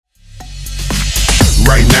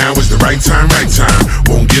now is the right time, right time.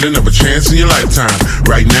 Won't get another chance in your lifetime.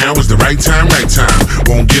 Right now is the right time, right time.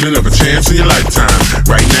 Won't get another chance in your lifetime.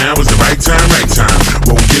 Right now is the right time, right time.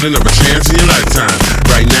 Won't get another chance in your lifetime.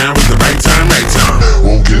 Right now is the right time, right time.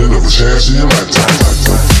 Won't get another chance in your lifetime.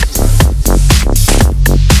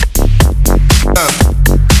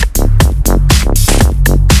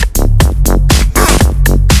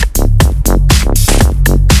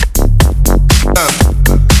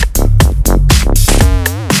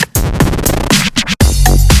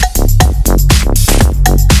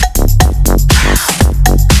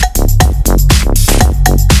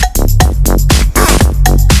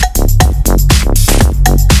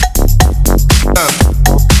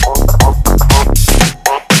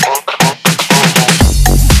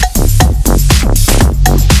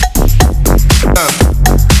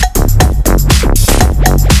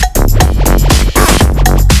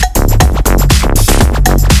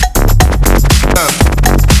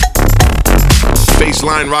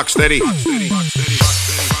 Baseline rock steady.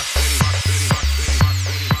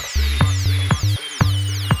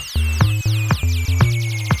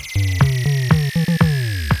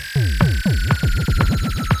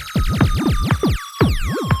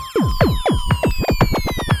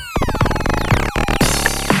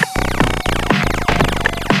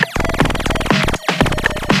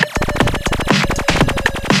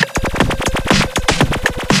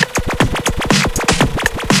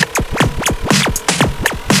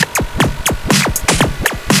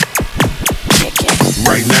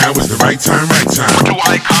 Right now is the right time, right time. Two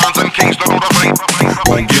icons and kings to motivate.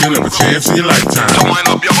 Won't get another chance in your lifetime. To wind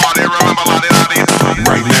up your body, remember la-di-da-di.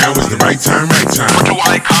 Right now is the right time, right time. Two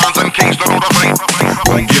icons and kings to motivate.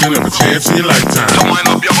 Won't get another chance in your lifetime. To wind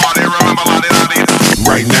up your body, remember la-di-da-di.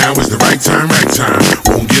 Right now is the right time, right time.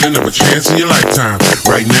 Won't get another chance in your lifetime.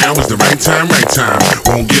 Right now is the right time, right time.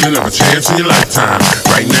 Won't get another chance in your lifetime.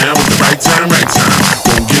 Right now is the right time.